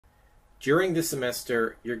During the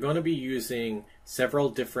semester, you're going to be using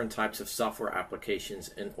several different types of software applications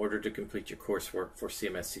in order to complete your coursework for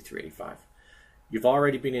CMST 385. You've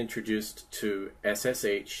already been introduced to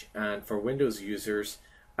SSH, and for Windows users,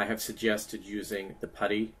 I have suggested using the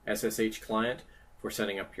PuTTY SSH client for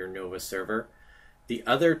setting up your Nova server. The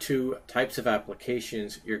other two types of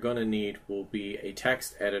applications you're going to need will be a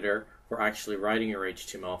text editor for actually writing your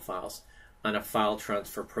HTML files and a file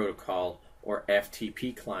transfer protocol or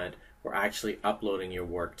FTP client for actually uploading your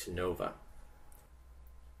work to Nova.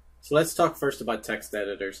 So let's talk first about text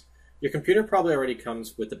editors. Your computer probably already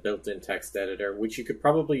comes with a built-in text editor, which you could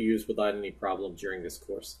probably use without any problem during this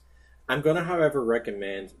course. I'm going to, however,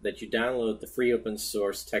 recommend that you download the free open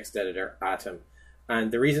source text editor Atom.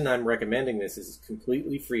 And the reason I'm recommending this is it's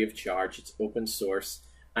completely free of charge, it's open source,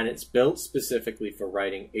 and it's built specifically for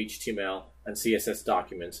writing HTML and CSS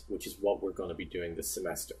documents, which is what we're going to be doing this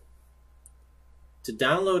semester. To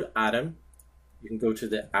download Atom, you can go to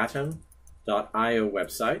the atom.io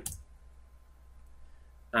website.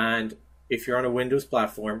 And if you're on a Windows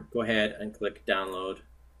platform, go ahead and click Download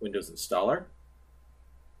Windows Installer.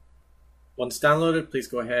 Once downloaded, please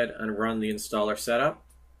go ahead and run the installer setup.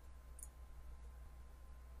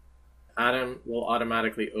 Atom will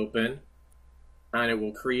automatically open, and it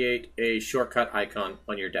will create a shortcut icon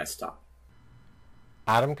on your desktop.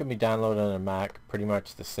 Atom can be downloaded on a Mac pretty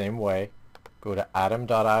much the same way. Go to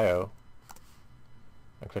atom.io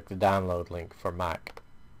and click the download link for Mac.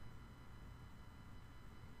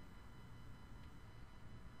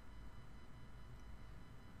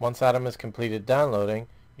 Once Atom is completed downloading,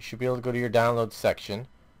 you should be able to go to your downloads section,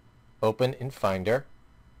 open in Finder,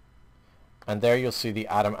 and there you'll see the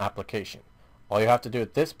Atom application. All you have to do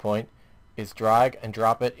at this point is drag and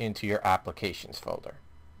drop it into your applications folder.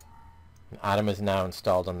 And Atom is now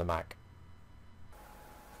installed on the Mac.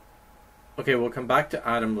 Okay, we'll come back to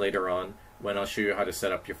Atom later on when I'll show you how to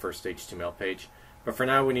set up your first HTML page. But for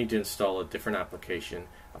now, we need to install a different application,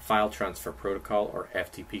 a file transfer protocol or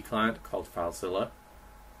FTP client called FileZilla.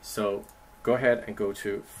 So go ahead and go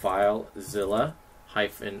to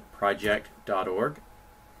filezilla-project.org.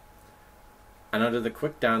 And under the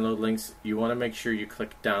quick download links, you want to make sure you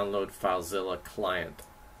click Download FileZilla Client.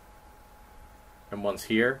 And once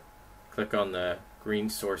here, click on the green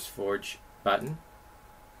SourceForge button.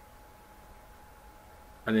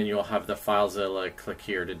 And then you'll have the FileZilla click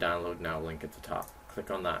here to download now link at the top.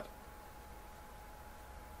 Click on that.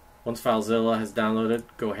 Once FileZilla has downloaded,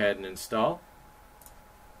 go ahead and install.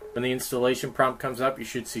 When the installation prompt comes up, you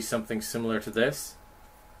should see something similar to this.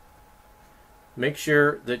 Make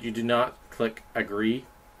sure that you do not click Agree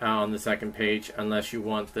on the second page unless you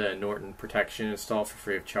want the Norton protection installed for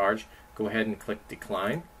free of charge. Go ahead and click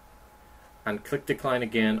Decline. And click Decline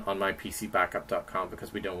again on mypcbackup.com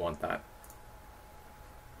because we don't want that.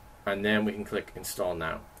 And then we can click Install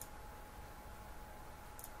Now.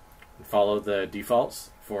 And follow the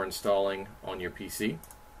defaults for installing on your PC.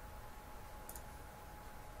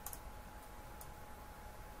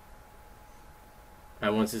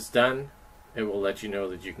 And once it's done, it will let you know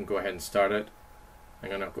that you can go ahead and start it. I'm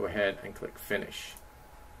going to go ahead and click Finish.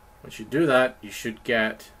 Once you do that, you should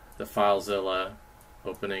get the FileZilla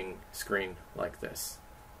opening screen like this.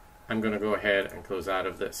 I'm going to go ahead and close out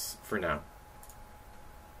of this for now.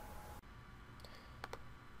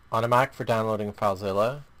 On a Mac for downloading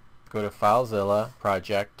FileZilla, go to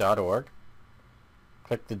filezilla-project.org,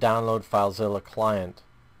 click the Download FileZilla client,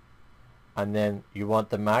 and then you want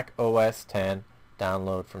the Mac OS X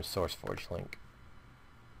download from SourceForge link.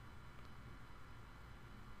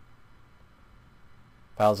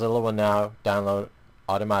 FileZilla will now download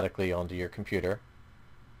automatically onto your computer.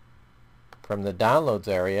 From the Downloads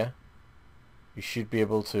area, you should be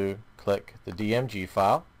able to click the DMG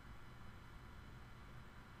file,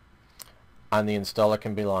 and the installer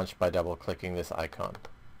can be launched by double-clicking this icon.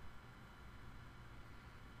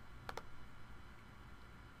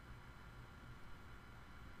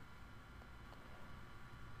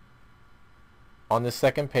 On the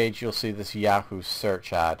second page, you'll see this Yahoo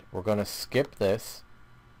search ad. We're going to skip this.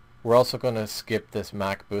 We're also going to skip this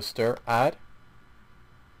Mac Booster ad.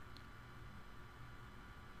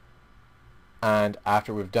 And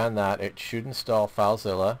after we've done that, it should install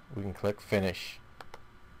FileZilla. We can click Finish.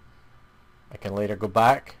 I can later go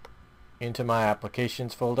back into my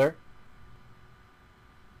applications folder,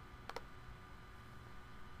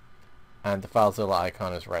 and the FileZilla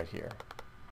icon is right here.